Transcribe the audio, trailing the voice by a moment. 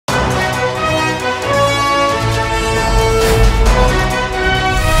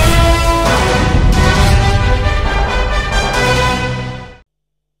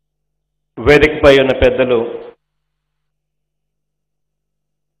వేదికపై ఉన్న పెద్దలు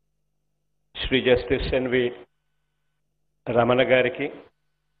శ్రీ జస్టిస్ ఎన్వి రమణ గారికి,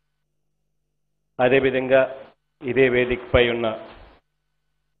 అదేవిధంగా ఇదే వేదికపై ఉన్న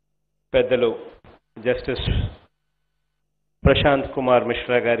పెద్దలు జస్టిస్ ప్రశాంత్ కుమార్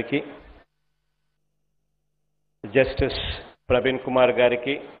మిశ్రా గారికి, జస్టిస్ ప్రవీణ్ కుమార్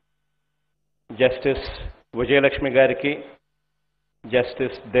గారికి, జస్టిస్ విజయలక్ష్మి గారికి,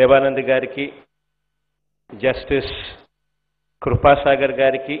 జస్టిస్ దేవానంద్ గారికి, జస్టిస్ కృపాసాగర్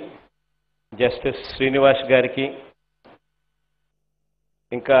గారికి, జస్టిస్ శ్రీనివాస్ గారికి,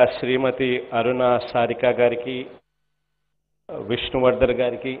 ఇంకా శ్రీమతి అరుణ సారిక గారికి, విష్ణువర్ధన్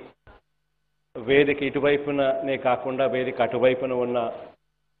గారికి, వేదిక ఇటువైపునే కాకుండా వేదిక అటువైపున ఉన్న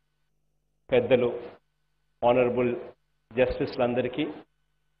పెద్దలు ఆనరబుల్ జస్టిస్లందరికీ,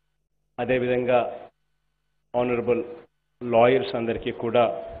 అదేవిధంగా ఆనరబుల్ లాయర్స్ అందరికీ కూడా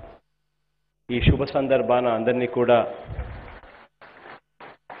ఈ శుభ సందర్భాన అందరినీ కూడా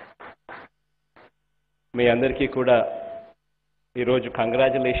మీ అందరికీ కూడా ఈరోజు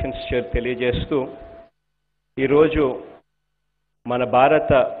కంగ్రాచులేషన్స్ తెలియజేస్తూ, ఈరోజు మన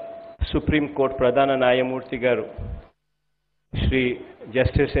భారత సుప్రీంకోర్టు ప్రధాన న్యాయమూర్తి గారు శ్రీ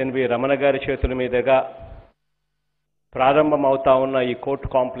జస్టిస్ ఎన్వి రమణ గారి చేతుల మీదుగా ప్రారంభమవుతా ఉన్న ఈ కోర్టు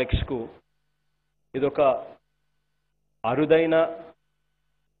కాంప్లెక్స్కు ఇదొక అరుదైన,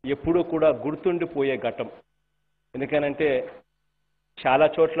 ఎప్పుడూ కూడా గుర్తుండిపోయే ఘట్టం. ఎందుకనంటే చాలా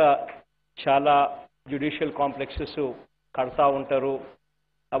చోట్ల చాలా జ్యుడిషియల్ కాంప్లెక్సెస్ కడతా ఉంటారు,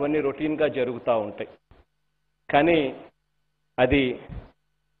 అవన్నీ రొటీన్గా జరుగుతూ ఉంటాయి. కానీ అది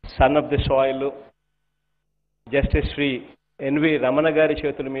son of the soil justice Shri N V Ramana గారి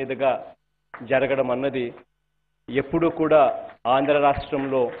చేతుల మీదుగా జరగడం అన్నది ఎప్పుడూ కూడా ఆంధ్ర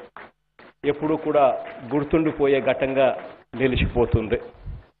రాష్ట్రంలో ఎప్పుడూ కూడా గుర్తుండిపోయే ఘట్టంగా నిలిచిపోతుంది.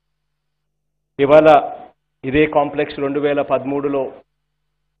 ఇవాళ ఇదే కాంప్లెక్స్ 2013లో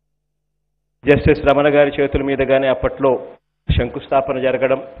జస్టిస్ రమణ గారి చేతుల మీదుగానే అప్పట్లో శంకుస్థాపన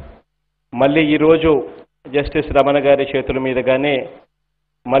జరగడం, మళ్ళీ ఈరోజు జస్టిస్ రమణ గారి చేతుల మీదుగానే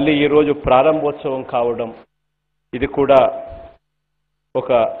మళ్ళీ ఈరోజు ప్రారంభోత్సవం కావడం, ఇది కూడా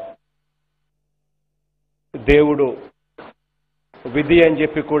ఒక దేవుడు విధి అని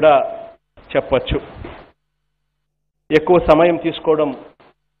చెప్పి కూడా చెప్పచ్చు. ఎక్కువ సమయం తీసుకోవడం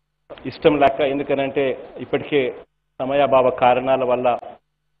ఇష్టం లేక, ఎందుకనంటే ఇప్పటికే సమయాభావ కారణాల వల్ల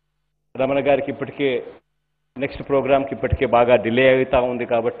రమణ గారికి ఇప్పటికే నెక్స్ట్ ప్రోగ్రామ్కి ఇప్పటికే బాగా డిలే అవుతూ ఉంది.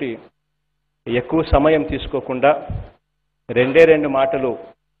 కాబట్టి ఎక్కువ సమయం తీసుకోకుండా రెండు మాటలు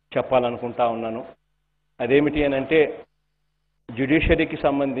చెప్పాలనుకుంటా ఉన్నాను. అదేమిటి అని అంటే, జ్యుడిషియరీకి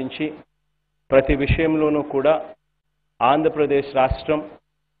సంబంధించి ప్రతి విషయంలోనూ కూడా ఆంధ్రప్రదేశ్ రాష్ట్రం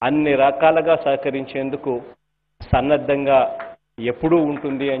అన్ని రకాలుగా సహకరించేందుకు సన్నద్ధంగా ఎప్పుడూ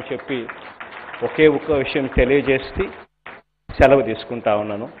ఉంటుంది అని చెప్పి ఒకే ఒక్క విషయం తెలియజేసి సెలవు తీసుకుంటా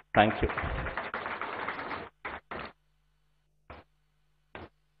ఉన్నాను. Thank you.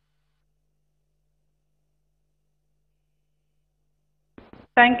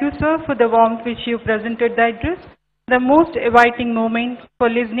 Thank you, sir, for the warmth which you presented the address. The most inviting moment for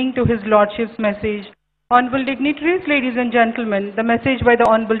listening to His Lordship's message. Honorable dignitaries, ladies and gentlemen, the message by the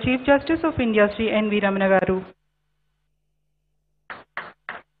Honorable Chief Justice of India, Sri N.V. Ramana Garu.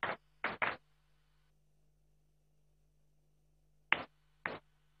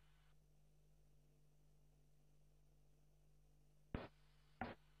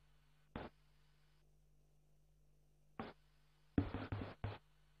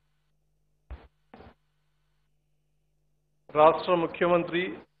 రాష్ట్ర ముఖ్యమంత్రి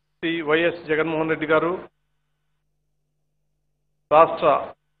Shri YS Jaganmohan Reddy గారు, రాష్ట్ర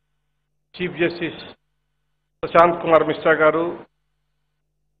chief justice Prashanth Kumar Mishra గారు,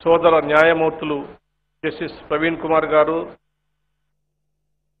 సోదర న్యాయమూర్తులు justice Praveen Kumar గారు,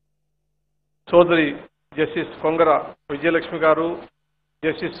 సోదరి justice Kongara Vijayalakshmi గారు,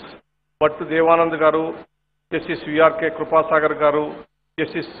 జస్టిస్ భట్టు దేవానంద్ గారు, జస్టిస్ విఆర్కే కృపాసాగర్ గారు,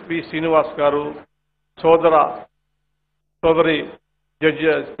 జస్టిస్ వి శ్రీనివాస్ గారు, సోదరి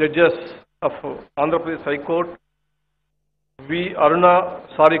judges of Andhra Pradesh high court, we Aruna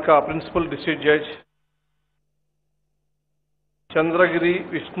Sarika principal district judge, Chandragiri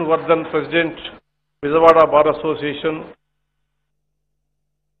Vishnuvardhan president Vijayawada bar association,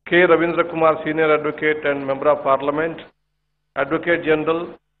 K Ravindra Kumar senior advocate and member of parliament, advocate general,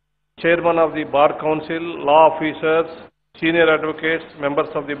 chairman of the bar council, law officers, senior advocates,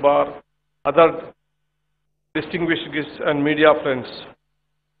 members of the bar, other distinguished guests and media friends.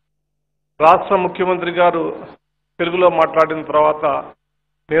 రాష్ట్ర ముఖ్యమంత్రి గారు తెలుగులో మాట్లాడిన తర్వాత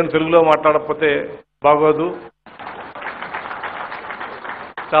నేను తెలుగులో మాట్లాడకపోతే బాగోదు.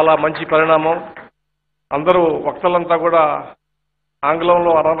 చాలా మంచి పరిణామం. అందరూ వక్తలంతా కూడా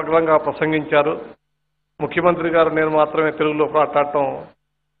ఆంగ్లంలో అనర్గళంగా ప్రసంగించారు. ముఖ్యమంత్రి గారు నేను మాత్రమే తెలుగులో మాట్లాడటం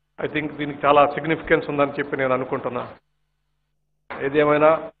ఐ థింక్ దీనికి చాలా సిగ్నిఫికెన్స్ ఉందని చెప్పి నేను అనుకుంటున్నా.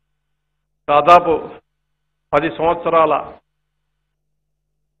 ఏదేమైనా దాదాపు 10 సంవత్సరాల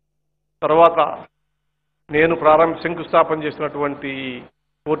తర్వాత నేను శంకుస్థాపన చేసినటువంటి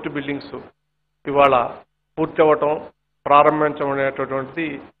కోర్టు బిల్డింగ్స్ ఇవాళ పూర్తి అవ్వటం, ప్రారంభించడం అనేటటువంటిది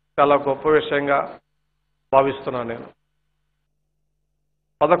చాలా గొప్ప విషయంగా భావిస్తున్నాను నేను.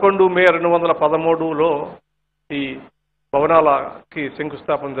 11 మే 2013లో ఈ భవనాలకి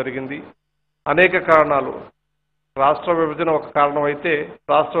శంకుస్థాపన జరిగింది. అనేక కారణాలు, రాష్ట్ర విభజన ఒక కారణం అయితే,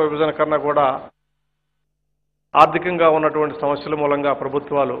 రాష్ట్ర విభజన కన్నా కూడా ఆర్థికంగా ఉన్నటువంటి సమస్యల మూలంగా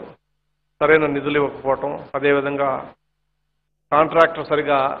ప్రభుత్వాలు సరైన నిధులు ఇవ్వకపోవటం, అదేవిధంగా కాంట్రాక్టర్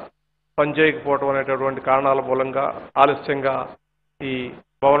సరిగా పనిచేయకపోవటం అనేటటువంటి కారణాల మూలంగా ఆలస్యంగా ఈ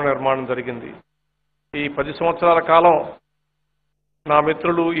భవన నిర్మాణం జరిగింది. ఈ 10 సంవత్సరాల కాలం నా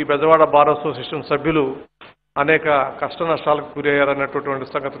మిత్రులు, ఈ బెజవాడ బార్ అసోసియేషన్ సభ్యులు అనేక కష్ట నష్టాలకు గురయ్యారనేటటువంటి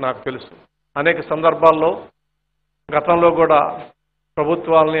సంగతి నాకు తెలుసు. అనేక సందర్భాల్లో గతంలో కూడా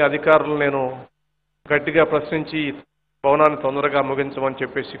ప్రభుత్వాలని, అధికారులు నేను గట్టిగా ప్రశ్నించి భవనాన్ని తొందరగా ముగించమని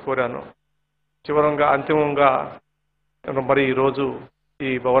చెప్పేసి కోరాను. అంతిమంగా మరి ఈరోజు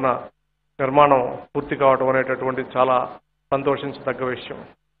ఈ భవన నిర్మాణం పూర్తి కావడం అనేటటువంటి చాలా సంతోషించదగ్గ విషయం.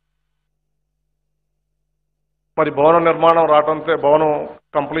 మరి భవన నిర్మాణం రావడంతో భవనం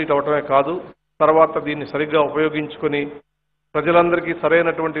కంప్లీట్ అవటమే కాదు, తర్వాత దీన్ని సరిగ్గా ఉపయోగించుకొని ప్రజలందరికీ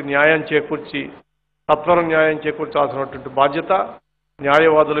సరైనటువంటి న్యాయం చేకూర్చి, సత్వర న్యాయం చేకూర్చాల్సినటువంటి బాధ్యత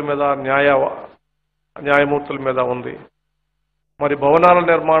న్యాయవాదుల మీద, న్యాయమూర్తుల మీద ఉంది. మరి భవనాల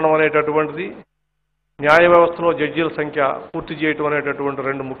నిర్మాణం అనేటటువంటిది న్యాయ వ్యవస్థలో జడ్జీల సంఖ్య పూర్తి చేయటం అనేటటువంటి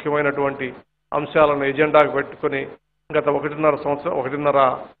 2 ముఖ్యమైనటువంటి అంశాలను ఎజెండాకు పెట్టుకొని గత 1.5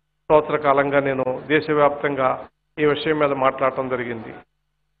 సంవత్సర కాలంగా నేను దేశవ్యాప్తంగా ఈ విషయం మీద మాట్లాడటం జరిగింది.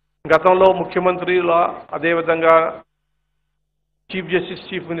 గతంలో ముఖ్యమంత్రుల, అదేవిధంగా చీఫ్ జస్టిస్,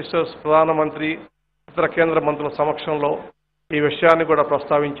 చీఫ్ మినిస్టర్స్, ప్రధానమంత్రి, ఇతర కేంద్ర మంత్రుల సమక్షంలో ఈ విషయాన్ని కూడా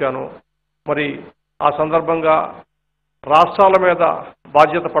ప్రస్తావించాను. మరి ఆ సందర్భంగా రాష్ట్రాల మీద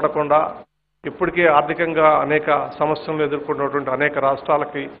బాధ్యత పడకుండా ఇప్పటికే ఆర్థికంగా అనేక సమస్యలను ఎదుర్కొన్నటువంటి అనేక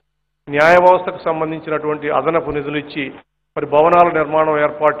రాష్ట్రాలకి న్యాయ వ్యవస్థకు సంబంధించినటువంటి అదనపు నిధులు ఇచ్చి మరి భవనాల నిర్మాణం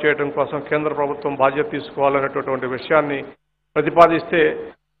ఏర్పాటు చేయడం కోసం కేంద్ర ప్రభుత్వం బాధ్యత తీసుకోవాలనేటటువంటి విషయాన్ని ప్రతిపాదిస్తే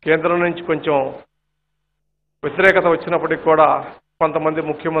కేంద్రం నుంచి కొంచెం వ్యతిరేకత వచ్చినప్పటికీ కూడా కొంతమంది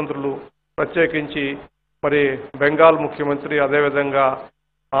ముఖ్యమంత్రులు, ప్రత్యేకించి మరి బెంగాల్ ముఖ్యమంత్రి, అదేవిధంగా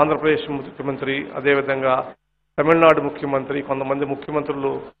ఆంధ్రప్రదేశ్ ముఖ్యమంత్రి, అదేవిధంగా తమిళనాడు ముఖ్యమంత్రి, కొంతమంది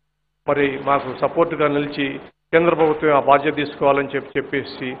ముఖ్యమంత్రులు మరి మాకు సపోర్టుగా నిలిచి కేంద్ర ప్రభుత్వం ఆ బాధ్యత తీసుకోవాలని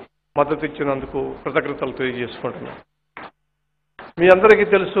చెప్పేసి మద్దతు ఇచ్చినందుకు కృతజ్ఞతలు తెలియజేసుకుంటున్నాను. మీ అందరికీ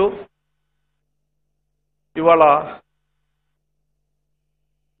తెలుసు, ఇవాళ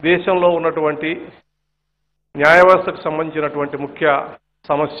దేశంలో ఉన్నటువంటి న్యాయ వ్యవస్థకు సంబంధించినటువంటి ముఖ్య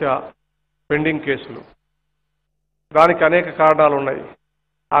సమస్య పెండింగ్ కేసులు. దానికి అనేక కారణాలు ఉన్నాయి.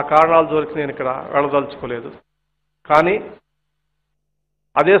 ఆ కారణాల జోలికి నేను ఇక్కడ వెళ్ళదలుచుకోలేదు. కానీ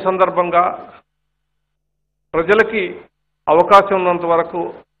అదే సందర్భంగా ప్రజలకి అవకాశం ఉన్నంత వరకు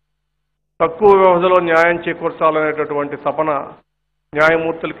తక్కువ వ్యవధిలో న్యాయం చేకూర్చాలనేటటువంటి తపన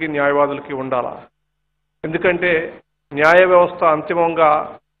న్యాయమూర్తులకి, న్యాయవాదులకి ఉండాలా. ఎందుకంటే న్యాయ వ్యవస్థ అంతిమంగా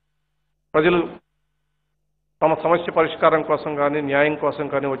ప్రజలు తమ సమస్య పరిష్కారం కోసం కానీ, న్యాయం కోసం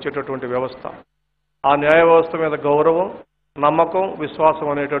కానీ వచ్చేటటువంటి వ్యవస్థ. ఆ న్యాయ వ్యవస్థ మీద గౌరవం, నమ్మకం, విశ్వాసం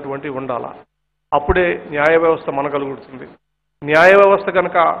అనేటటువంటివి ఉండాలా. అప్పుడే న్యాయ వ్యవస్థ మనగలుగుతుంది. న్యాయ వ్యవస్థ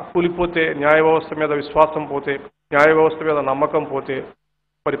కనుక కూలిపోతే, న్యాయ వ్యవస్థ మీద విశ్వాసం పోతే, న్యాయ వ్యవస్థ మీద నమ్మకం పోతే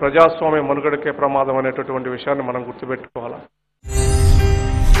మరి ప్రజాస్వామ్య మనుగడకే ప్రమాదం అనేటటువంటి విషయాన్ని మనం గుర్తుపెట్టుకోవాలి.